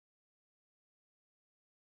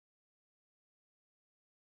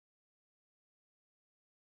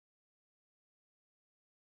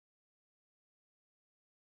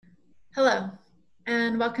Hello,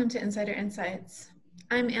 and welcome to Insider Insights.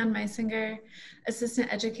 I'm Ann Meisinger,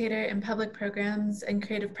 Assistant Educator in Public Programs and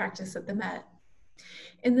Creative Practice at the Met.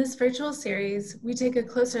 In this virtual series, we take a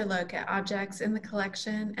closer look at objects in the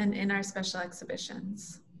collection and in our special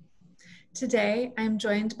exhibitions. Today, I'm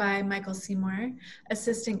joined by Michael Seymour,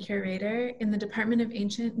 Assistant Curator in the Department of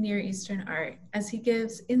Ancient Near Eastern Art, as he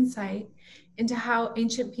gives insight into how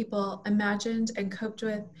ancient people imagined and coped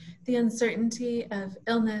with the uncertainty of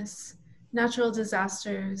illness, natural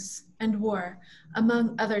disasters, and war,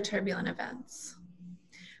 among other turbulent events.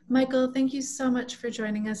 Michael, thank you so much for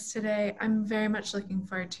joining us today. I'm very much looking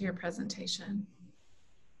forward to your presentation.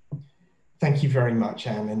 Thank you very much,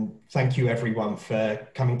 Anne, and thank you everyone for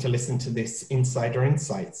coming to listen to this Insider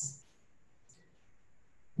Insights.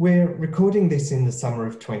 We're recording this in the summer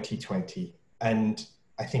of 2020, and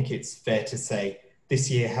I think it's fair to say this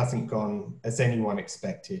year hasn't gone as anyone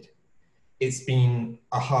expected. It's been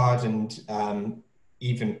a hard and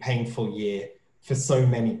even painful year for so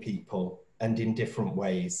many people and in different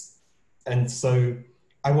ways. And so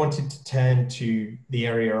I wanted to turn to the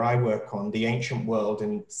area I work on, the ancient world,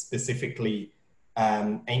 and specifically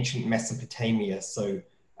ancient Mesopotamia, so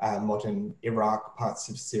modern Iraq, parts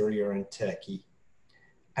of Syria and Turkey,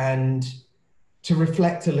 and to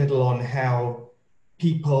reflect a little on how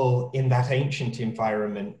people in that ancient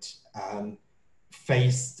environment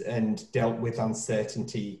faced and dealt with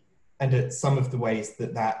uncertainty, and at some of the ways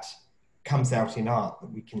that that comes out in art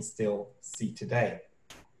that we can still see today.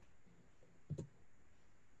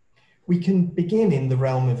 We can begin in the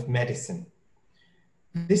realm of medicine.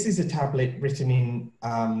 This is a tablet written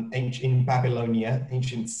in Babylonia,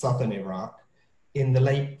 ancient southern Iraq, in the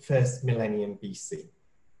late 1st millennium BC.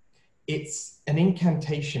 It's an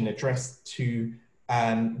incantation addressed to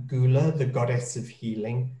Gula, the goddess of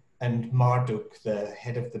healing, and Marduk, the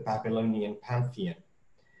head of the Babylonian pantheon.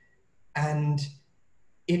 And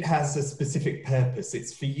it has a specific purpose.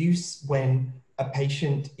 It's for use when a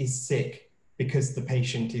patient is sick because the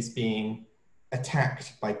patient is being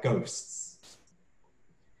attacked by ghosts.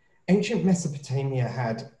 Ancient Mesopotamia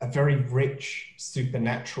had a very rich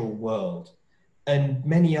supernatural world, and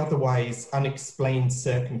many otherwise unexplained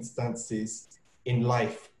circumstances in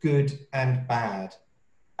life, good and bad,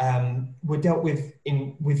 were dealt with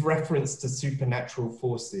with reference to supernatural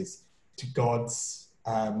forces, to gods,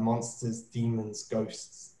 monsters, demons,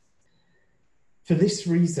 ghosts. For this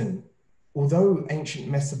reason, although ancient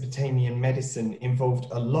Mesopotamian medicine involved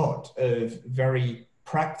a lot of very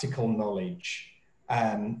practical knowledge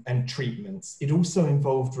and treatments, it also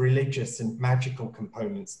involved religious and magical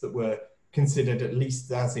components that were considered at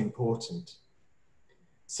least as important.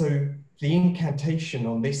 So the incantation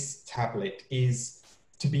on this tablet is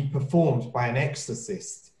to be performed by an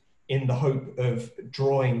exorcist in the hope of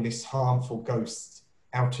drawing this harmful ghost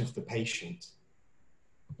out of the patient.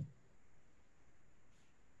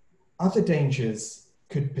 Other dangers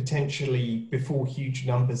could potentially befall huge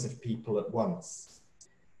numbers of people at once.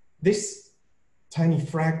 This tiny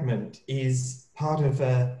fragment is part of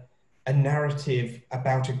a narrative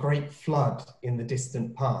about a great flood in the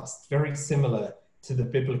distant past, very similar to the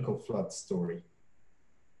biblical flood story,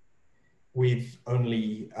 with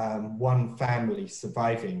only one family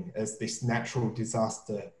surviving as this natural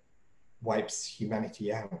disaster wipes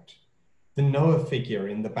humanity out. The Noah figure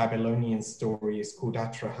in the Babylonian story is called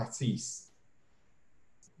Atrahasis.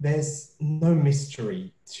 There's no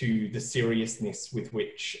mystery to the seriousness with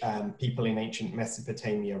which people in ancient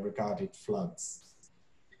Mesopotamia regarded floods.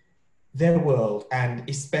 Their world, and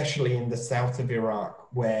especially in the south of Iraq,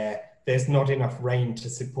 where there's not enough rain to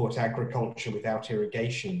support agriculture without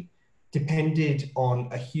irrigation, depended on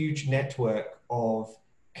a huge network of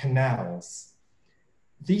canals.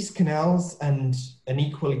 These canals and an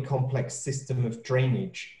equally complex system of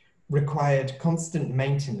drainage required constant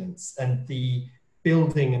maintenance and the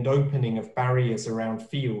building and opening of barriers around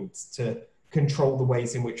fields to control the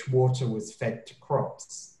ways in which water was fed to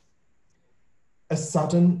crops. A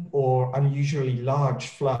sudden or unusually large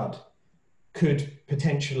flood could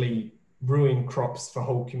potentially ruin crops for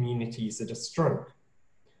whole communities at a stroke.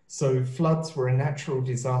 So floods were a natural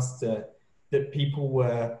disaster that people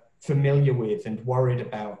were familiar with and worried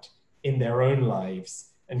about in their own lives.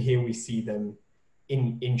 And here we see them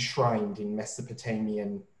enshrined in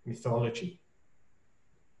Mesopotamian mythology.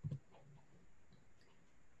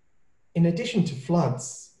 In addition to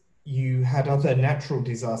floods, you had other natural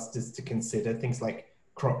disasters to consider, things like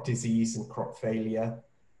crop disease and crop failure,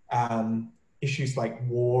 issues like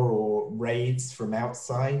war or raids from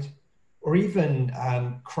outside, or even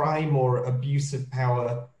crime or abuse of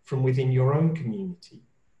power from within your own community.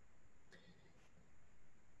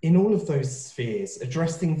 in all of those spheres,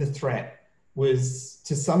 addressing the threat was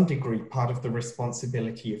to some degree part of the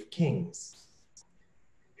responsibility of kings,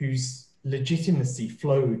 whose legitimacy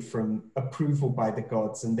flowed from approval by the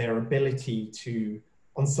gods and their ability to,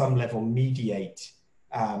 on some level, mediate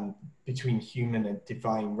between human and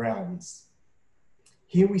divine realms.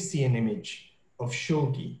 Here we see an image of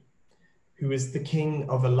Shulgi, who was the king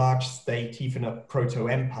of a large state, even a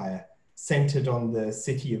proto-empire, centered on the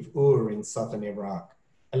city of Ur in southern Iraq,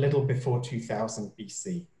 a little before 2000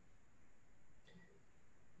 BC.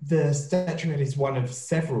 The statuette is one of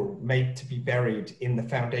several made to be buried in the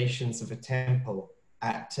foundations of a temple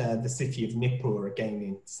at the city of Nippur, again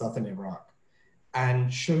in southern Iraq,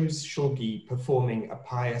 and shows Shulgi performing a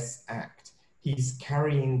pious act. He's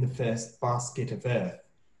carrying the first basket of earth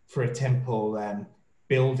for a temple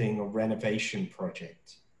building or renovation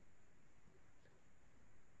project.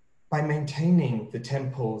 By maintaining the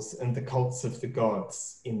temples and the cults of the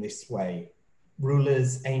gods in this way,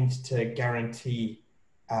 rulers aimed to guarantee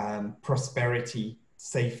prosperity,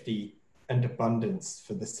 safety, and abundance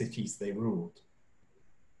for the cities they ruled.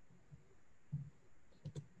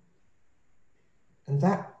 And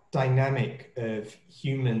that dynamic of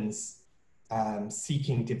humans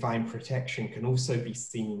seeking divine protection can also be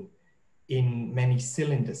seen in many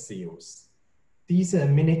cylinder seals. These are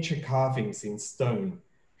miniature carvings in stone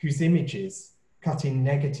whose images, cut in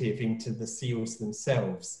negative into the seals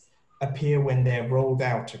themselves, appear when they're rolled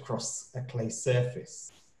out across a clay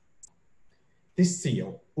surface. This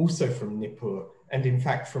seal, also from Nippur, and in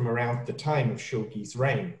fact from around the time of Shulgi's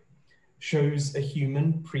reign, shows a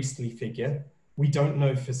human priestly figure. We don't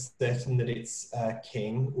know for certain that it's a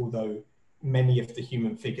king, although many of the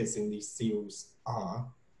human figures in these seals are,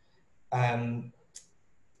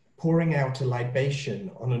 pouring out a libation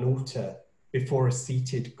on an altar before a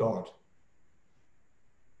seated god.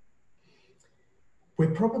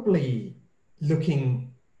 We're probably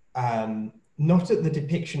looking not at the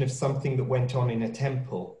depiction of something that went on in a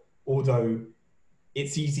temple, although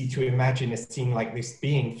it's easy to imagine a scene like this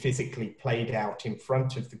being physically played out in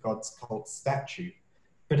front of the god's cult statue,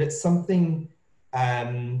 but it's something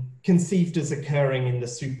conceived as occurring in the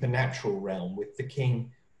supernatural realm with the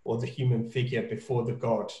king or the human figure before the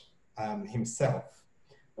god himself.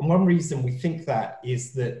 And one reason we think that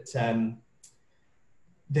is that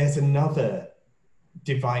there's another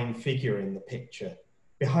divine figure in the picture.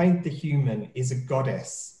 Behind the human is a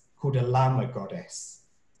goddess called a Lama goddess.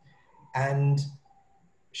 And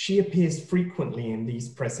she appears frequently in these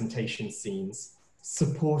presentation scenes,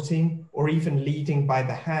 supporting or even leading by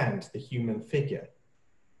the hand the human figure.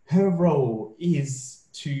 Her role is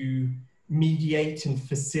to mediate and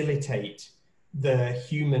facilitate the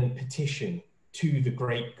human petition to the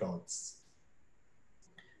great gods.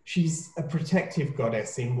 She's a protective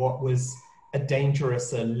goddess in what was a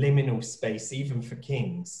dangerous, a liminal space, even for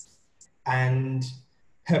kings. And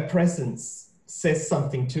her presence says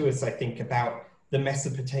something to us, I think, about the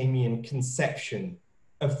Mesopotamian conception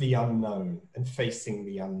of the unknown and facing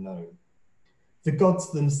the unknown. The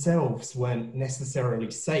gods themselves weren't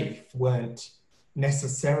necessarily safe, weren't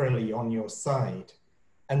necessarily on your side.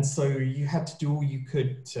 And so you had to do all you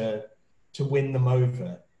could to win them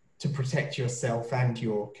over, to protect yourself and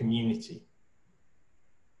your community.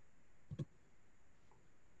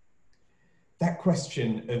 That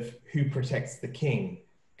question of who protects the king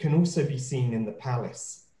can also be seen in the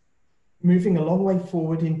palace. Moving a long way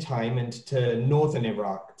forward in time and to northern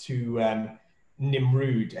Iraq, to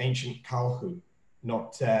Nimrud, ancient Kalhu,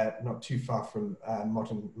 not too far from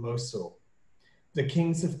modern Mosul. The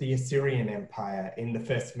kings of the Assyrian Empire in the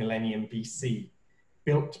first millennium BC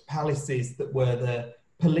built palaces that were the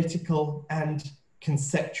political and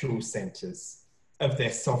conceptual centers of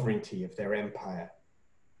their sovereignty, of their empire.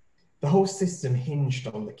 The whole system hinged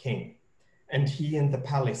on the king, and he and the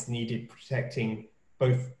palace needed protecting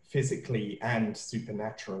both physically and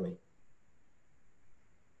supernaturally.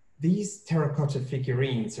 These terracotta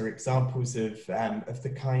figurines are examples of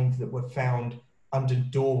the kind that were found under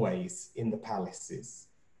doorways in the palaces.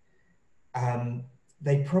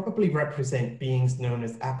 They probably represent beings known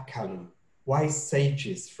as Abkalu, wise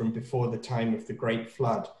sages from before the time of the Great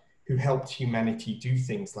Flood, who helped humanity do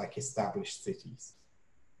things like establish cities.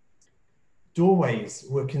 Doorways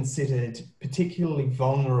were considered particularly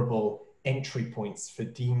vulnerable entry points for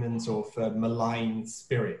demons or for malign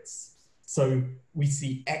spirits. So we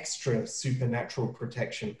see extra supernatural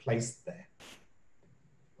protection placed there.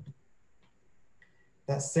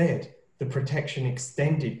 That said, the protection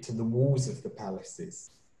extended to the walls of the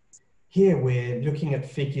palaces. Here we're looking at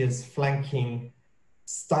figures flanking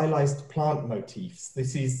stylized plant motifs.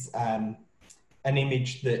 This is an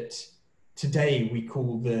image that today we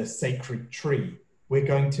call the sacred tree. We're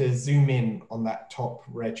going to zoom in on that top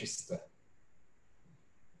register.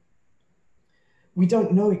 We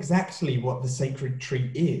don't know exactly what the sacred tree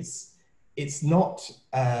is. It's not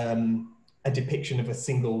a depiction of a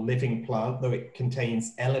single living plant, though it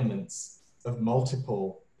contains elements of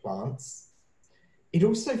multiple plants. It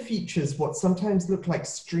also features what sometimes look like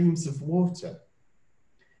streams of water.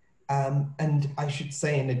 And I should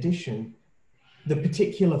say, in addition, the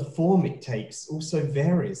particular form it takes also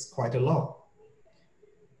varies quite a lot.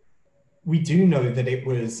 We do know that it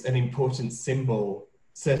was an important symbol,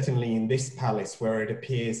 certainly in this palace, where it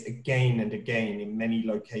appears again and again in many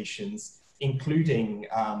locations, including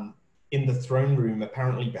in the throne room,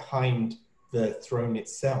 apparently behind the throne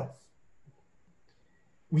itself.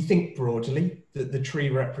 We think broadly that the tree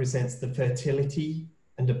represents the fertility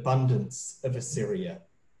and abundance of Assyria,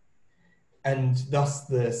 and thus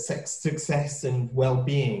the success and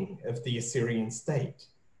well-being of the Assyrian state.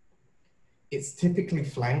 It's typically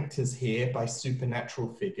flanked, as here, by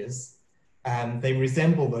supernatural figures. They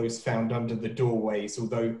resemble those found under the doorways,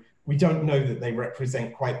 although we don't know that they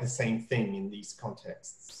represent quite the same thing in these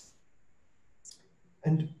contexts.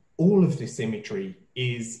 And all of this imagery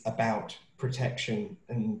is about protection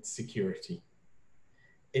and security.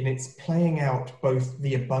 And it's playing out both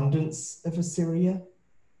the abundance of Assyria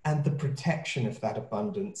and the protection of that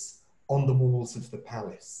abundance on the walls of the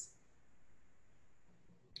palace.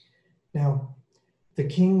 Now, the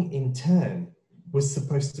king in turn was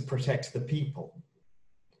supposed to protect the people.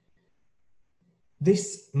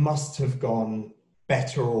 This must have gone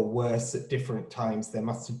better or worse at different times. There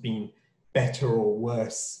must have been better or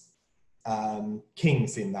worse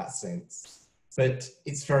kings in that sense, but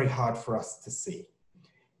it's very hard for us to see.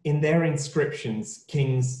 In their inscriptions,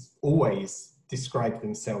 kings always describe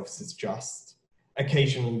themselves as just.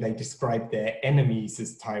 Occasionally they describe their enemies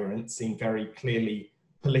as tyrants in very clearly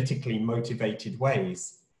politically motivated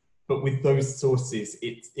ways. But with those sources,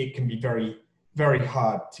 it can be very, very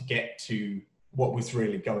hard to get to what was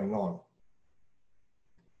really going on.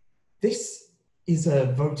 This is a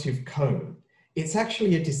votive cone. It's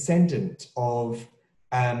actually a descendant of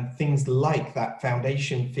things like that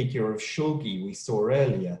foundation figure of Shulgi we saw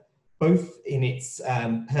earlier, both in its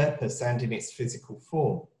purpose and in its physical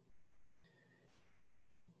form.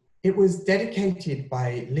 It was dedicated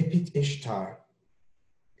by Lipit Ishtar,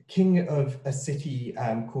 king of a city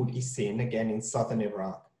called Isin, again in southern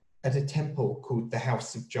Iraq, at a temple called the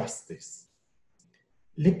House of Justice.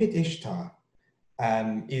 Lipit Ishtar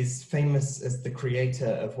is famous as the creator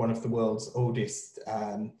of one of the world's oldest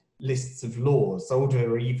lists of laws,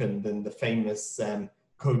 older even than the famous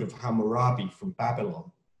Code of Hammurabi from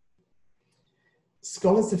Babylon.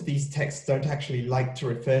 Scholars of these texts don't actually like to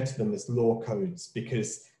refer to them as law codes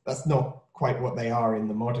because that's not quite what they are in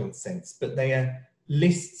the modern sense, but they are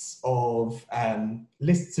lists of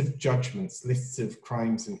judgments, lists of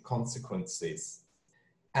crimes and consequences.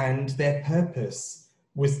 And their purpose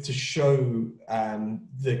was to show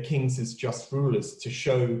the kings as just rulers, to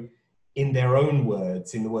show in their own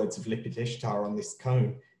words, in the words of Lipit Ishtar on this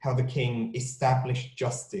cone, how the king established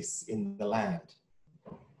justice in the land.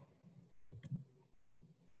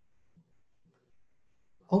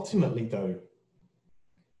 Ultimately, though,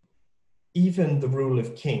 even the rule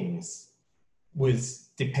of kings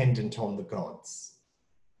was dependent on the gods.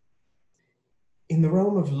 In the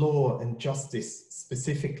realm of law and justice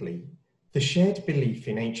specifically, the shared belief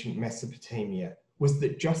in ancient Mesopotamia was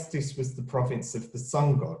that justice was the province of the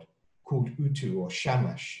sun god, called Utu or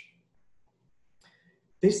Shamash.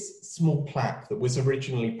 This small plaque that was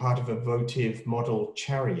originally part of a votive model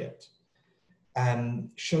chariot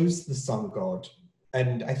shows the sun god,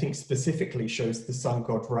 and I think specifically shows the sun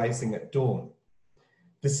god rising at dawn.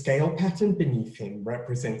 The scale pattern beneath him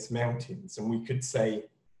represents mountains, and we could say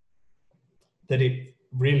that it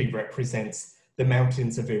really represents the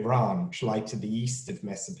mountains of Iran, which lie to the east of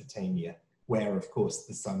Mesopotamia, where, of course,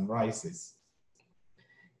 the sun rises.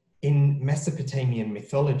 In Mesopotamian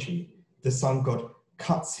mythology, the sun god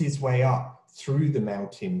cuts his way up through the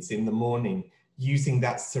mountains in the morning using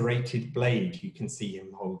that serrated blade you can see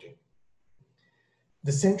him holding.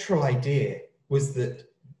 The central idea was that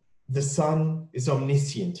the sun is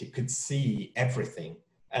omniscient, it could see everything,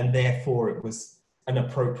 and therefore it was an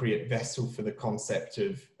appropriate vessel for the concept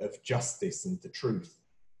of justice and the truth.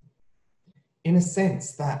 In a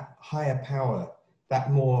sense, that higher power,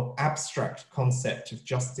 that more abstract concept of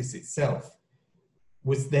justice itself,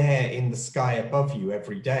 was there in the sky above you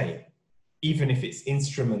every day, even if its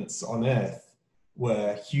instruments on earth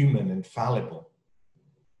were human and fallible.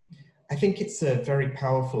 I think it's a very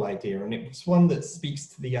powerful idea, and it's one that speaks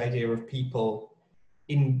to the idea of people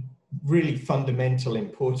in really fundamental,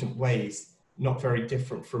 important ways, not very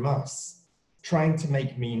different from us, trying to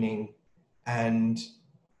make meaning and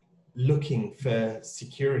looking for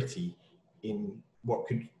security in what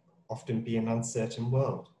could often be an uncertain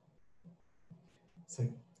world. So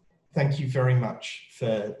thank you very much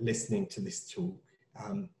for listening to this talk.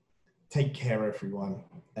 Take care, everyone,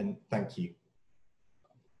 and thank you.